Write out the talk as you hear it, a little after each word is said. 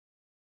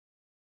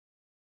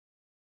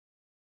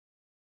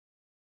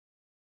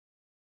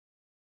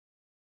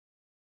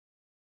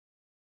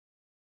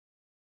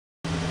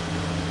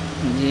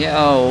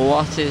Yo,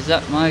 what is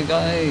up my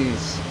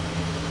guys?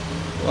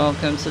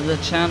 Welcome to the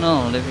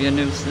channel. If you're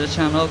new to the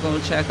channel, go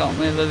check out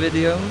my other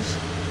videos.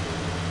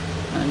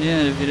 And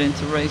yeah, if you're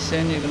into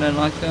racing, you're gonna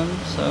like them.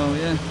 So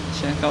yeah,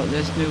 check out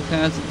this new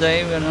car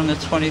today. We're on a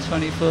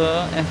 2024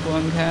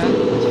 F1 car.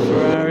 It's a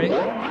Ferrari. So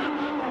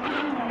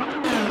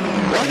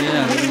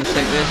yeah, we're gonna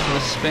take this for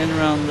a spin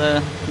around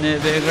the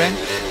Nürburgring.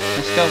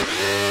 Let's go.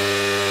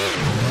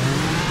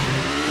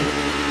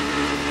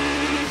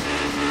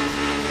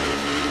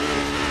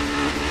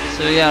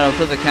 So yeah, I'll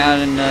put the car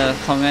in the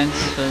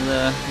comments for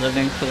the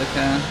link for the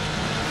car.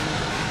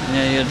 And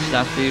yeah, you'll just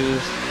have to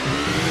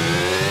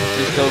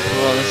just go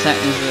through all the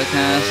settings of the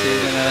car, so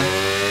you're gonna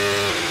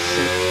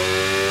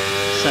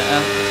set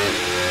up.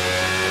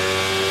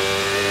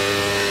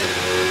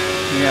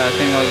 Yeah, I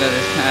think I'll get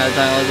this car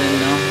dialed in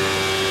now.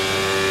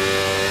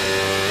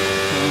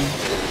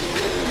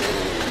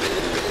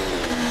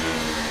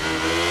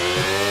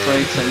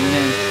 Brakes are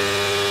mint.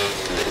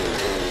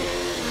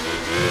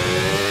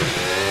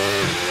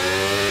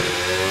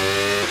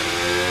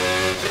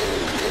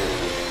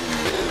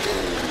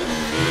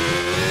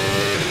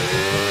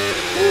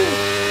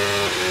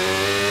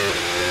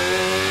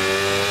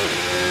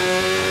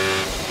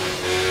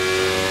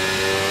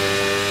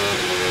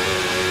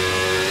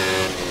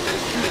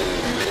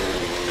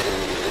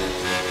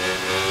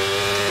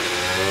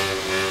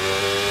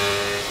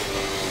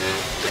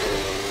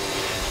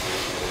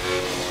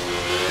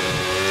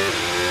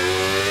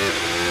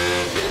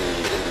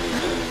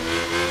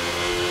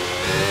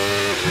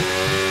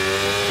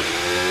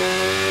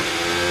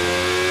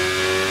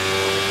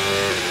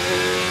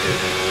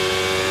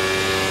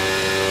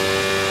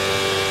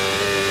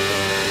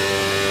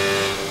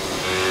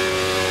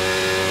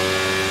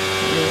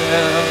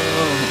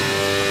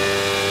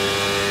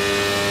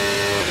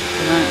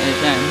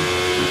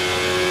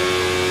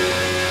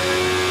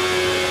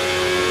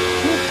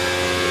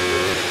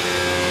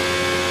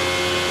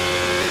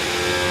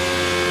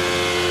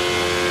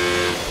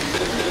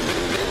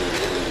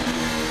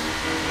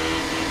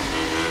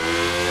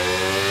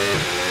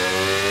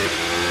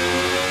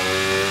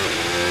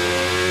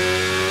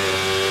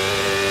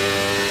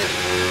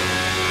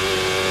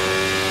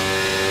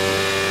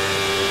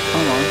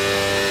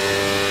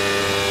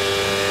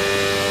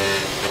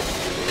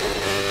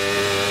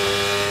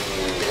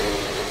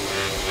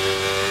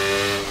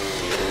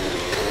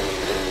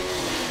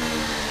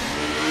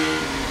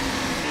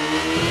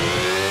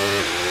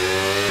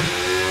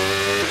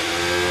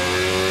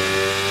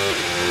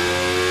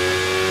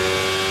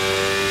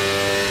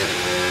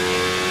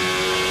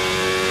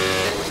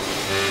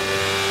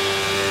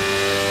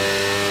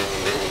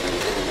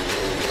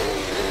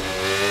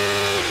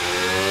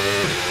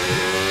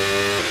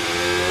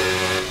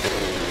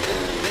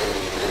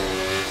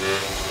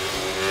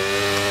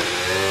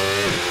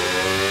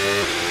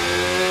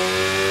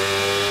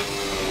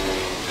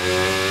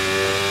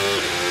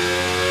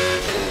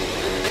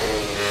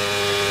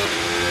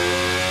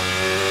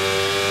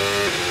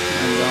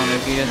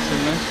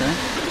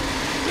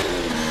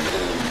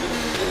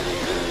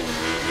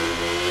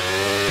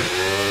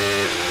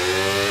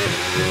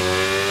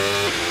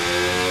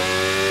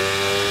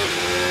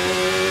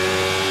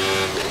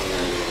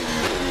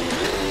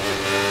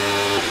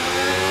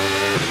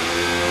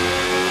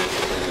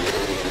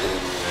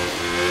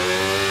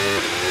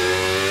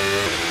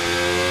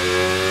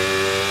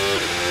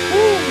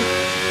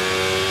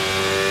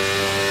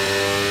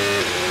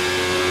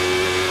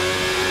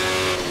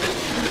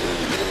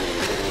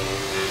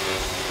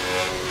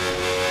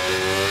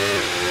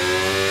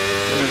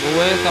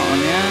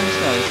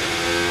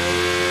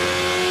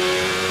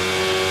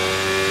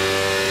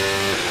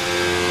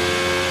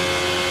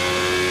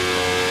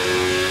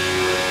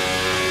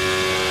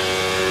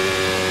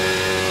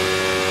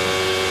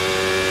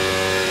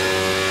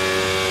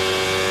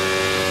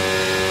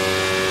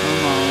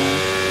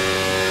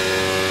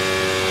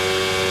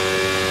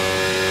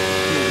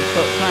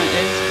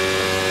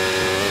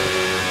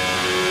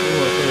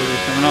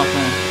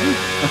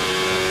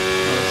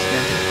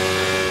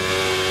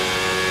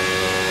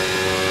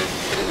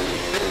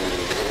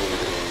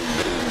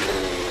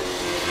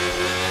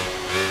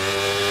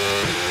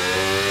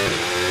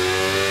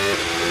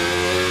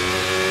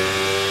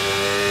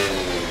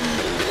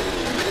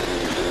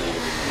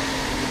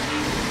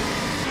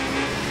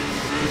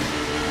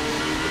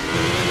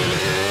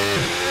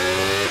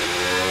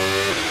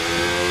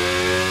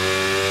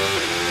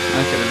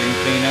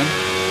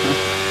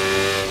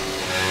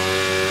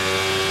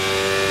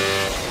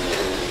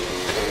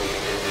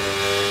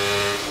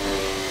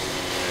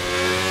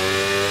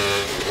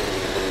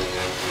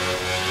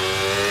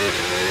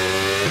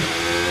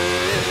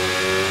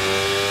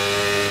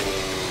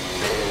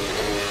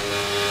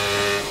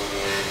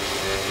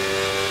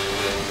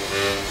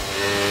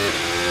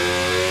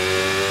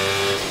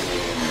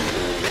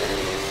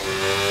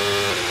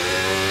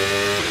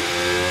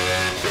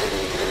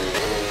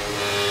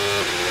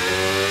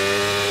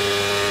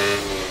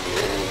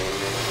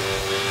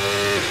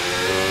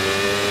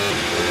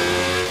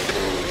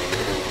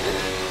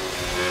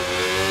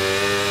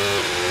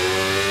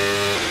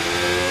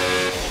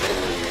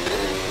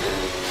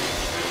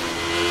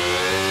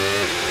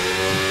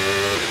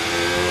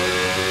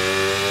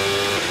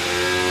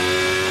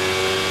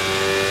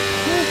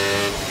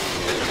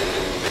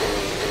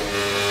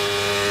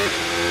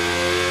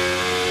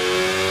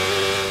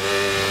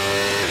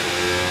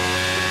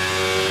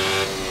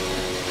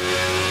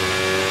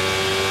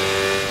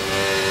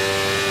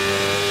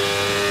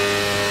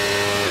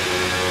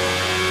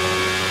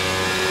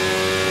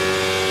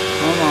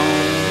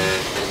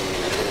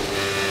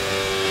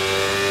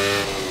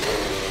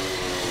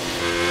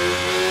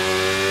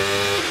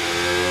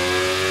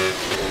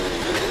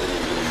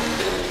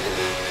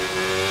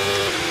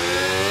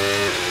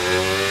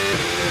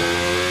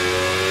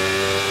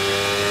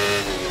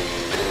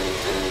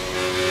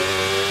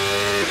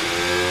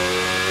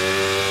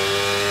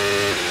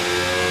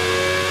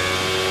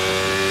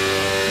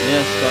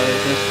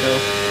 guys, let's go.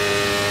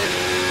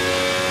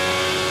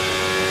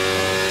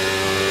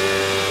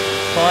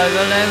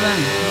 511,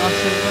 not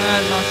too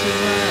bad, not too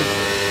bad.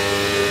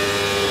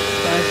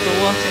 Thanks for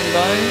watching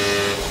guys.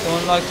 Go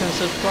and like and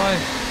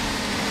subscribe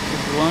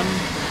if you want.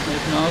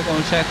 If not, go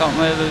and check out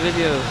my other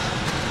videos.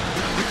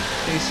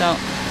 Peace out.